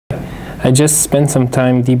I just spent some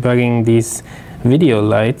time debugging these video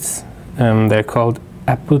lights. They're called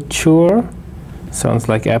Aputure. Sounds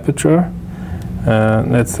like Aputure.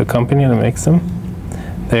 That's the company that makes them.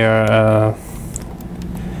 They are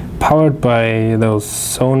powered by those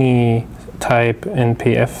Sony type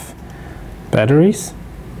NPF batteries.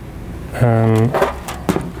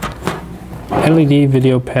 LED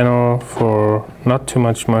video panel for not too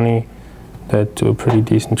much money that do a pretty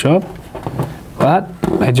decent job. But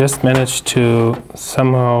I just managed to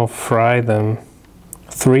somehow fry them,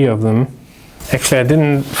 3 of them. Actually, I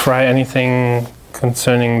didn't fry anything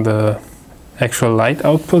concerning the actual light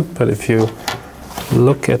output, but if you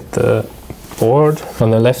look at the board on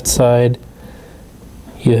the left side,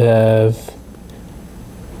 you have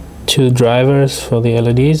 2 drivers for the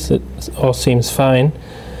LEDs. It all seems fine,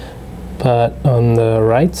 but on the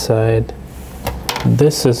right side,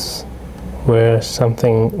 this is where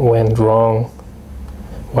something went wrong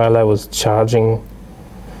while I was charging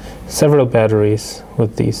several batteries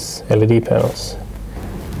with these LED panels.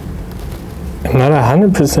 I'm not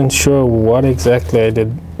 100% sure what exactly I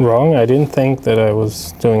did wrong. I didn't think that I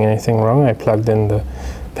was doing anything wrong. I plugged in the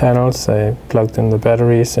panels, I plugged in the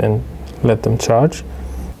batteries and let them charge.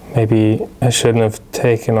 Maybe I shouldn't have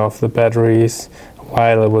taken off the batteries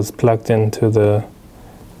while it was plugged into the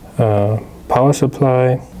power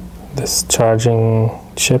supply. This charging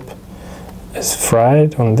chip is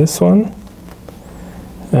fried on this one,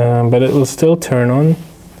 but it will still turn on.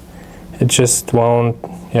 It just won't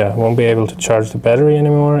be able to charge the battery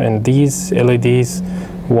anymore, and these LEDs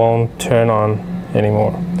won't turn on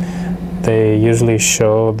anymore. They usually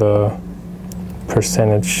show the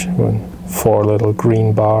percentage with 4 little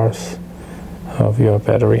green bars of your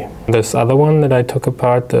battery. This other one that I took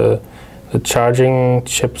apart, the charging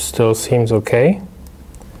chip still seems okay.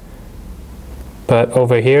 But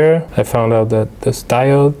over here, I found out that this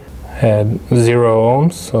diode had 0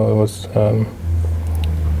 ohms, so it was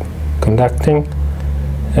conducting,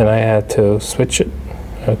 and I had to switch it,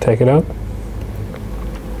 take it out.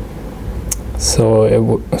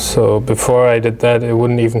 So before I did that, it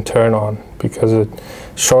wouldn't even turn on because it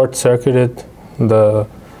short-circuited the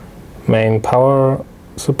main power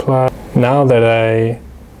supply. Now that I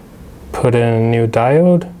put in a new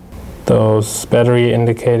diode, those battery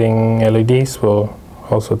indicating LEDs will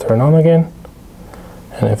also turn on again.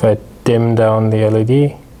 And if I dim down the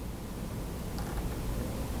LED,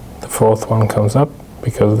 the 4th one comes up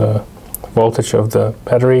because the voltage of the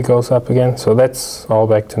battery goes up again. So that's all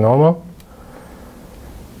back to normal.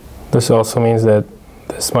 This also means that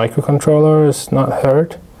this microcontroller is not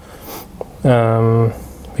hurt,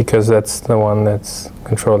 because that's the one that's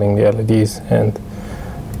controlling the LEDs, and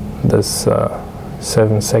this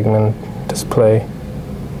 7-segment display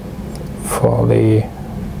for the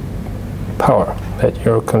power that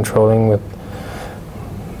you're controlling with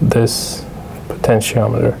this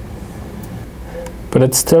potentiometer. But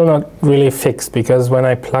it's still not really fixed, because when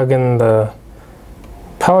I plug in the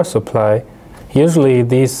power supply, usually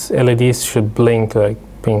these LEDs should blink like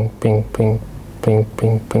ping, ping, ping, ping,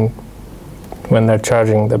 ping, ping when they're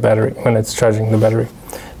charging the battery, when it's charging the battery.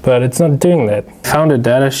 But it's not doing that. I found a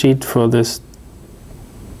data sheet for this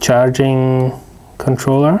charging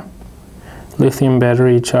controller, lithium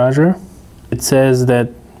battery charger. It says that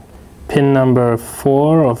pin number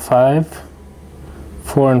 4 or 5,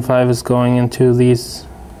 4 and 5 is going into these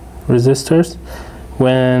resistors.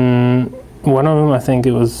 When one of them, I think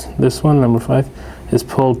it was this one, number 5, is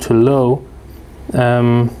pulled to low,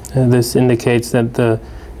 this indicates that the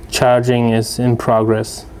charging is in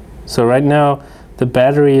progress. So right now the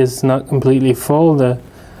battery is not completely full, the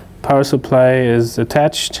power supply is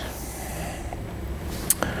attached.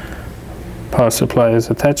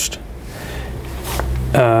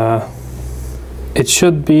 It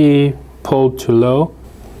should be pulled to low.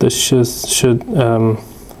 This should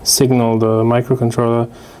signal the microcontroller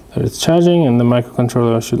that it's charging, and the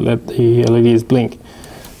microcontroller should let the LEDs blink.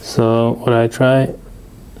 So what I try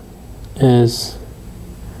is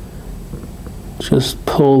just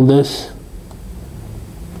pull this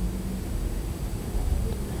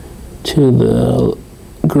to the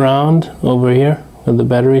ground over here where the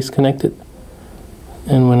battery is connected,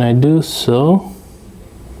 and when I do so,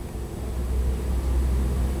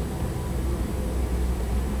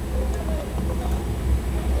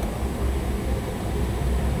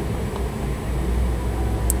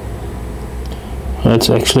 that's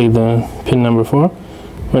actually the pin number 4.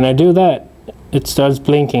 When I do that, it starts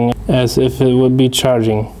blinking as if it would be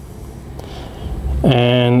charging.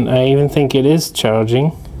 And I even think it is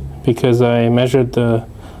charging because I measured the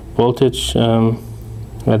voltage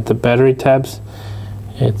at the battery tabs.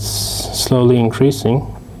 It's slowly increasing.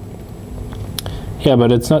 Yeah,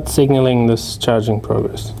 but it's not signaling this charging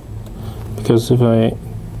progress, because if I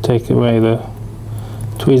take away the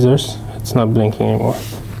tweezers, it's not blinking anymore.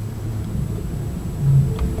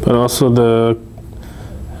 But also the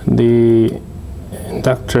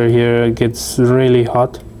inductor here gets really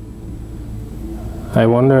hot. I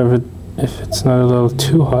wonder if it's not a little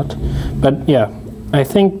too hot. But yeah, I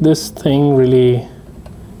think this thing really,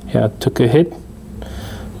 yeah, took a hit.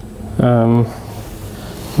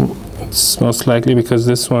 It's most likely because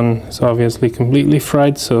this one is obviously completely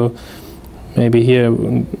fried, so maybe here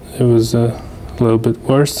it was a little bit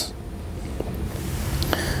worse.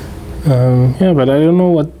 Yeah, but I don't know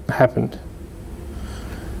what happened.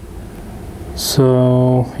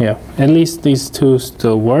 So yeah, at least these two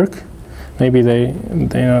still work. Maybe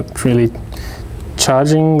they're not really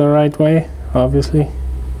charging the right way, obviously.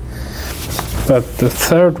 But the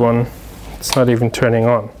third one, it's not even turning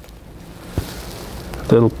on.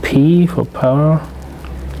 Little P for power,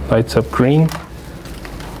 lights up green,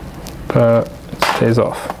 but it stays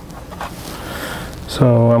off.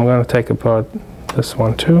 So I'm going to take apart this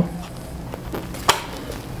one too.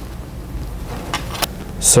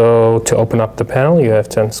 So to open up the panel, you have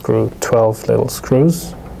to unscrew 12 little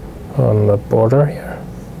screws on the border here.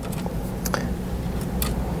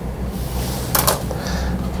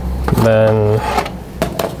 Then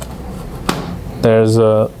there's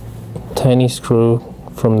a tiny screw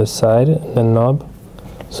from the side and the knob,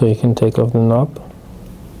 so you can take off the knob.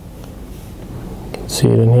 You can see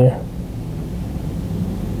it in here.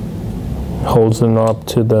 Holds the knob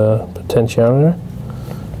to the potentiometer.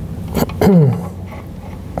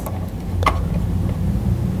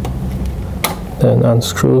 Then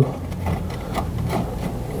unscrew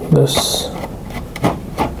this.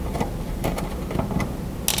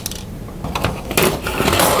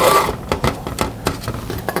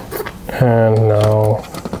 And now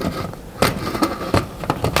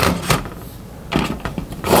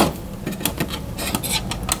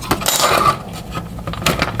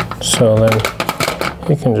so then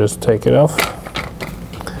you can just take it off.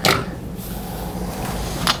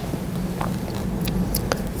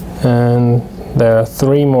 And there are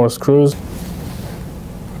 3 more screws.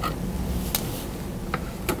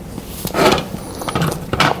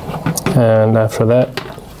 And after that,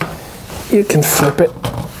 you can flip it.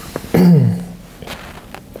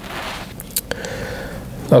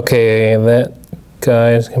 Okay, that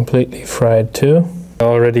guy is completely fried too. I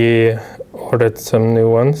already ordered some new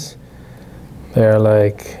ones. They're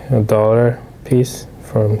like $1 a piece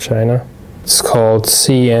from China. It's called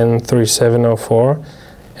CN3704.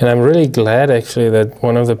 And I'm really glad actually that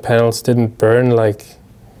one of the panels didn't burn like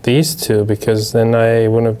these two, because then I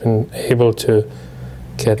wouldn't have been able to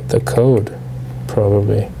get the code,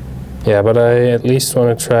 probably. Yeah, but I at least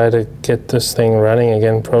want to try to get this thing running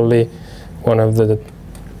again. Probably one of the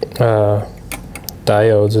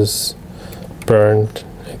diodes is burned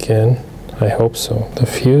again. I hope so. The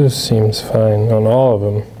fuse seems fine on all of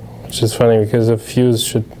them, which is funny because a fuse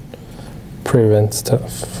should prevent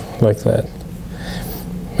stuff like that.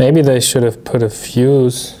 Maybe they should have put a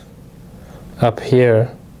fuse up here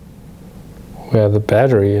where the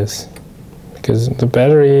battery is, because the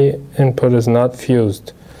battery input is not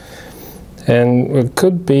fused. And it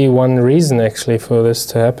could be one reason actually for this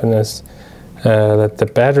to happen is that the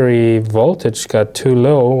battery voltage got too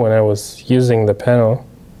low when I was using the panel.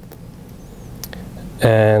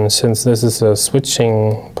 And since this is a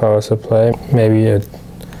switching power supply, maybe it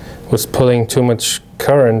was pulling too much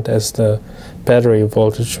current as the battery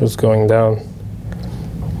voltage was going down.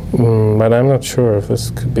 But I'm not sure if this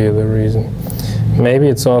could be the reason. Maybe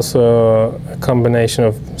it's also a combination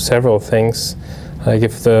of several things. Like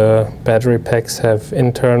if the battery packs have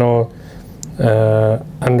internal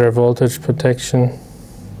under voltage protection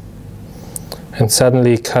and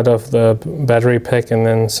suddenly cut off the battery pack and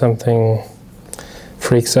then something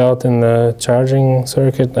freaks out in the charging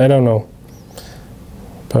circuit. I don't know,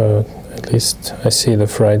 but at least I see the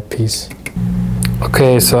fried piece.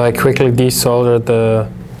 Okay, so I quickly desoldered the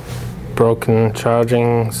broken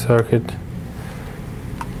charging circuit,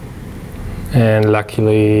 and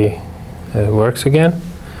luckily it works again.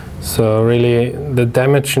 So really the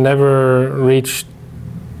damage never reached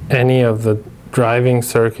any of the driving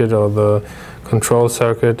circuit or the control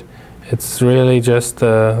circuit. It's really just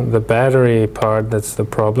the battery part that's the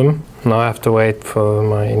problem. Now I have to wait for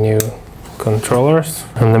my new controllers.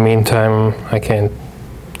 In the meantime, I can't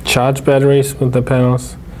charge batteries with the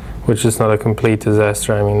panels, which is not a complete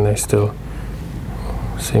disaster. I mean, they still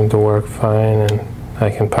seem to work fine, and I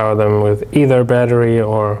can power them with either battery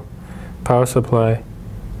or power supply.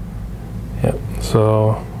 Yeah,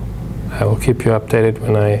 so I will keep you updated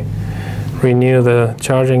when I renew the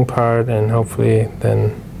charging part, and hopefully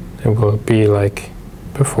then it will be like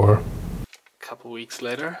before. A couple weeks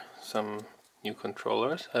later, some new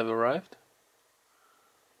controllers have arrived,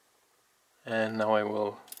 and now I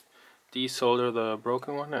will desolder the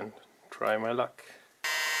broken one and try my luck.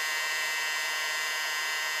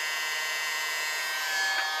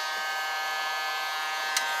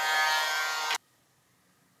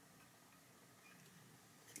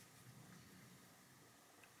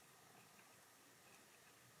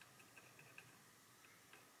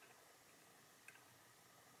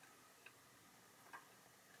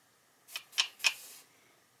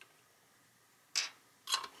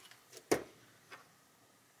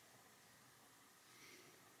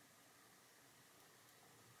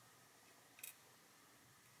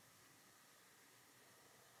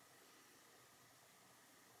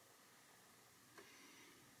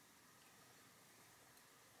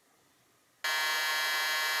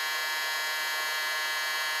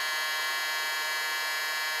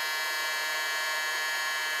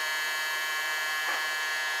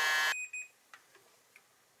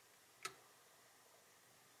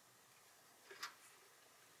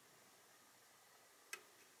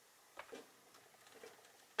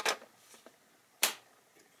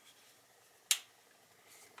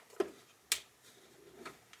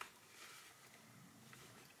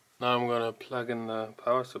 Now I'm gonna plug in the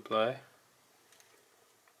power supply.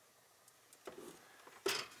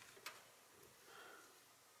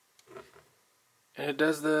 And it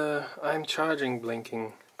does the I'm charging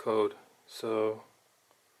blinking code, so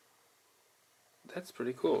that's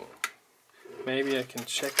pretty cool. Maybe I can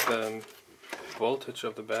check the voltage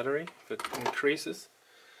of the battery. If it increases,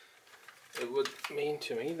 it would mean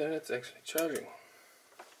to me that it's actually charging.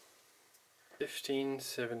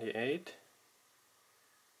 1578.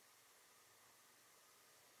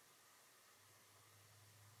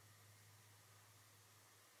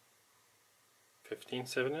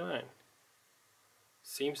 1579.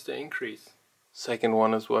 Seems to increase. Second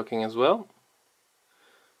one is working as well.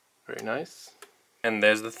 Very nice. And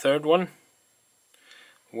there's the third one.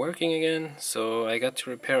 Working again. So I got to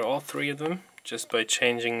repair all three of them just by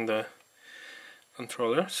changing the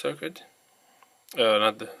controller circuit.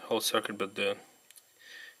 Not the whole circuit, but the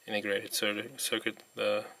integrated circuit,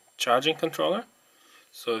 the charging controller.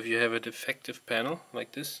 So if you have a defective panel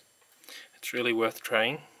like this, it's really worth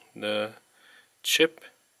trying. The chip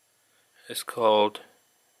is called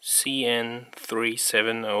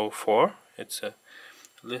CN3704. It's a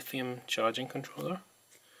lithium charging controller,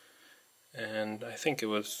 and I think it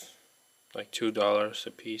was like $2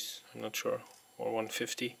 a piece, I'm not sure, or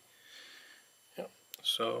 $1.50. Yeah,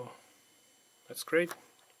 so that's great.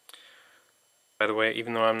 By the way,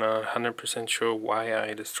 even though I'm not 100% sure why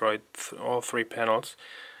I destroyed all three panels,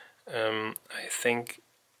 I think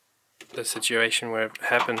the situation where it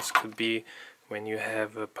happens could be when you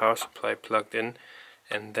have a power supply plugged in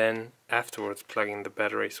and then afterwards plugging the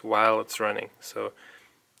batteries while it's running. So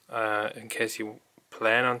in case you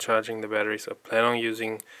plan on charging the batteries or plan on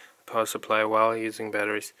using the power supply while using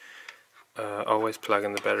batteries, always plug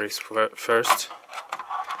in the batteries first.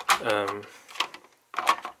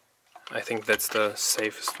 I think that's the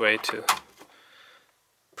safest way to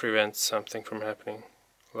prevent something from happening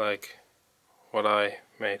like what I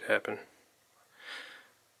made happen.